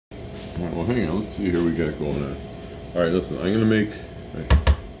All right, well, hang on. Let's see here. We got it going on. All right, listen. I'm gonna make.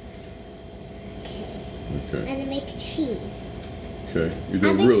 Okay. I'm gonna make cheese. Okay. You're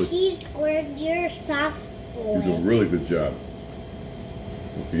doing I'm really. a cheese squared. You're a sauce boy. You're doing a really good job.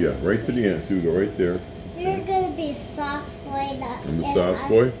 Okay, yeah, right to the end. So we go right there. You're gonna be a sauce boy. I'm the sauce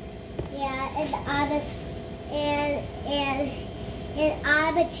boy. Yeah, and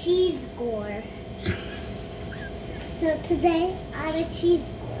I'm a cheese gore. So today I'm a cheese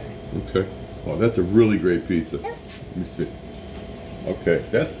gore. Okay. Oh, that's a really great pizza. Oh. Let me see. Okay,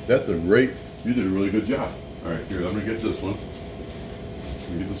 that's a great. You did a really good job. All right, here. I'm gonna get this one. Let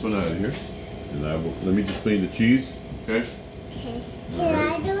me get this one out of here, and let me just clean the cheese. Okay. Okay. Can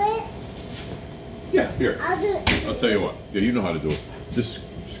I do it? Yeah. Here. I'll do it. I'll tell you what. Yeah, you know how to do it. Just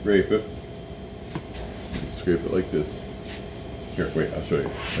scrape it. Scrape it like this. Here, wait. I'll show you.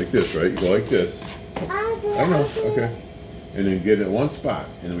 Like this, right? You go like this. I'll do it. I know. I'll do Okay. it. And then get it in one spot,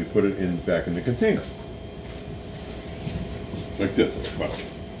 and then we put it back in the container. Like this. Watch.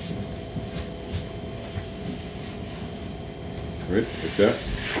 Right, like that.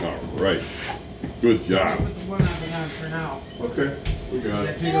 All right. Good job. Put the one on for now. Okay, we got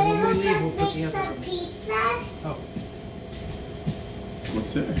it. Can you help us make some pizza? Oh.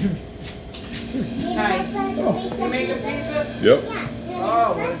 What's that? Can you help us You make make a some pizza? pizza? Yep. Yeah. Can you Oh,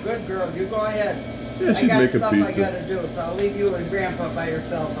 help well, us? good girl. You go ahead. Yeah, I she'd got make a stuff I pizza. gotta do, so I'll leave you and Grandpa by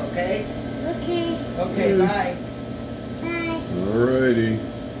yourself, okay? Okay. Okay, bye. Bye. Alrighty.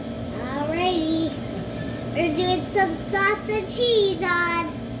 Alrighty. We're doing some sauce and cheese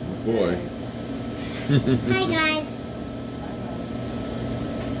on. Boy. Hi guys.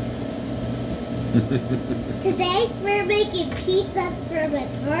 Today we're making pizzas for my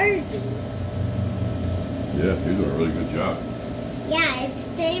party. Yeah, you're doing a really good job. Yeah, and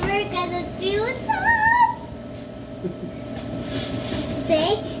today we're gonna do some.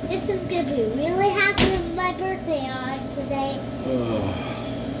 Today, this is gonna be really happy with my birthday on today.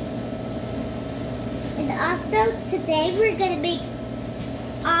 And also today we're gonna make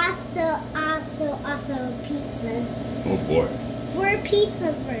awesome pizzas. Oh boy. 4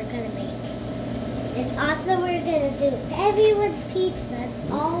 pizzas we're gonna make. And also we're gonna do everyone's pizzas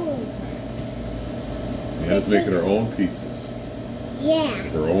all over. Anna's making her own pizzas. Yeah,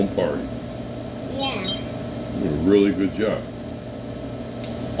 Her own party. yeah. You're doing a really good job.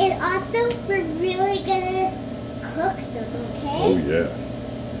 And also we're really gonna cook them, okay? Oh yeah.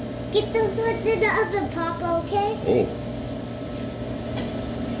 Get those ones in the oven, Papa, okay? Oh.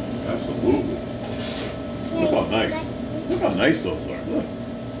 Absolutely. Look how nice. Look how nice those are. Look.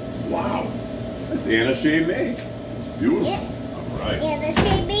 Wow. That's Anna Shae made. It's beautiful. Yep. All right. Yeah, the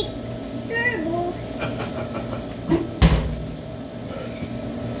same make stirable.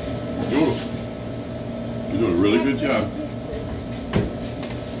 Beautiful. You're doing a really good job.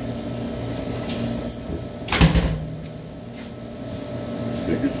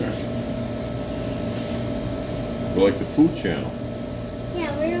 Take your time. We're like the food channel.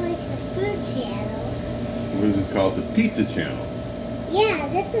 Yeah, we're like the food channel. What is it called? The pizza channel. Yeah,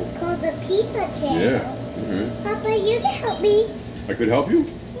 this is called the pizza channel. Yeah. All right. Papa, you can help me. I could help you?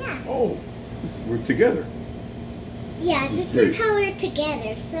 Yeah. Oh, we're together. Yeah, this is how we're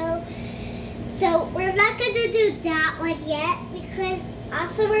together. So we're not gonna do that one yet because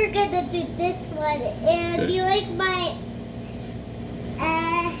also we're gonna do this one. And Okay. you like my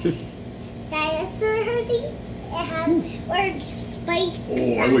dinosaur hoodie? It has orange spikes.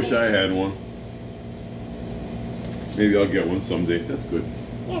 Oh, I wish I had one. Maybe I'll get one someday. That's good.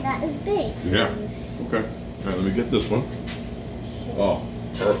 Yeah, that is big. Yeah. Okay. All right, let me get this one. Oh,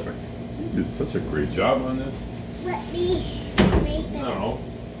 perfect. You did such a great job on this. Let me scrape it. Now,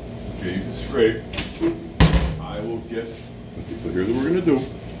 okay, you can scrape. I will get. Okay, so here's what we're gonna do.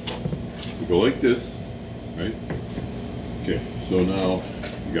 We go like this, right? Okay. So now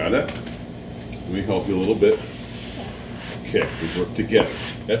you got it. Let me help you a little bit. Okay, we work together.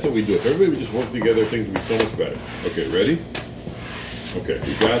 That's what we do. If everybody would just work together, things would be so much better. Okay, ready? Okay,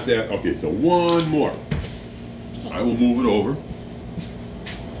 we got that. Okay, so one more. I will move it over.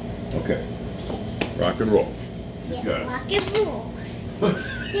 Okay. Rock and roll. You Yeah, got it. rock and roll.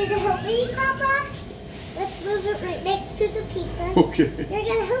 You're gonna help me, Papa? Let's move it right next to the pizza. Okay. You're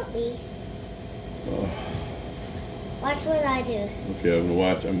gonna help me. Watch what I do. Okay, I'm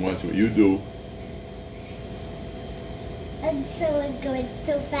watching what you do. And so I'm going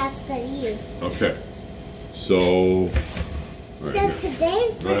so fast on you. Okay. So. Right, So here. today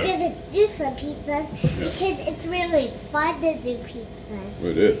we're Right. gonna do some pizzas because it's really fun to do pizzas.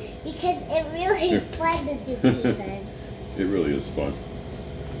 It is. Because it really is fun to do pizzas. It really is fun.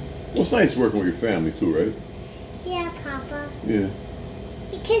 Well, it's nice working with your family too, right? Yeah, Papa. Yeah.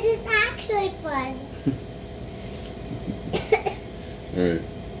 Because it's actually fun. All right.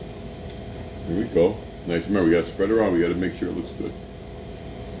 Here we go. Nice. Remember, we got to spread it around. We got to make sure it looks good.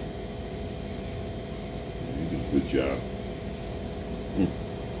 You did a good job.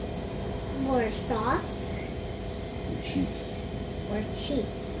 More sauce. More cheese. More cheese.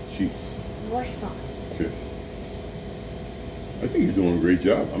 Cheese. More sauce. Okay. I think you're doing a great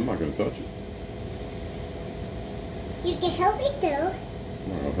job. I'm not going to touch it. You can help me too.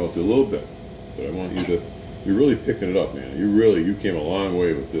 I'll help you a little bit, but I want you to. You're really picking it up, man. You came a long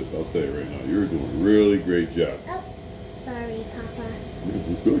way with this. I'll tell you right now. You're doing a really great job. Oh, sorry, Papa.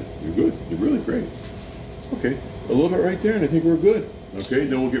 You're good. You're good. You're really great. Okay, a little bit right there, and I think we're good. Okay,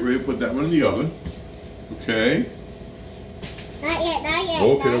 then we'll get ready to put that one in the oven. Okay. Not yet. Not yet.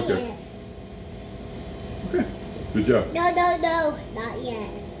 Okay, not okay. Yet. Okay. Good job. No, no, no. Not yet. All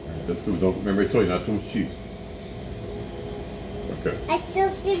right, that's good. Don't remember I told you not too much cheese. Okay. I still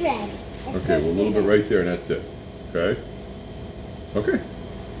see red. Okay, well, a little bit right there, and that's it. Okay. Okay.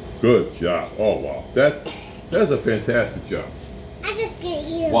 Good job. Oh wow, that's a fantastic job. I'm just gonna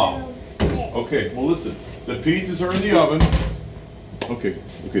eat a Wow. little bit. Okay. Well, listen. The pizzas are in the oven. Okay.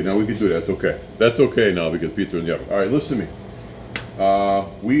 Okay. Now we can do that. That's okay. That's okay now because pizzas are in the oven. All right. Listen to me.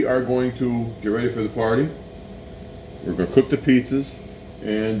 We are going to get ready for the party. We're going to cook the pizzas,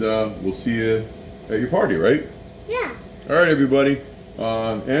 and we'll see you at your party, right? Yeah. All right, everybody.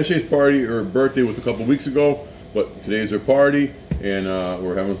 Anna Shae's party, her birthday was a couple weeks ago, but today's her party, and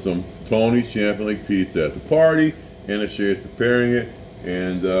we're having some Tony's Chapman Lake pizza at the party. Anna Shae is preparing it,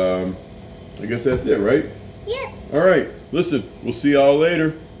 and I guess that's it, right? Yep. All right. Listen, we'll see y'all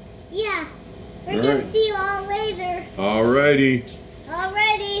later. Yeah. We're All gonna right. see you all later. All righty.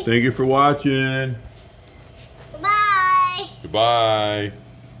 Alrighty. Thank you for watching. Bye. Goodbye.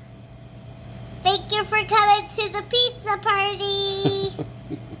 Thank you for coming to the pizza party.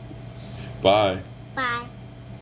 Bye. Bye.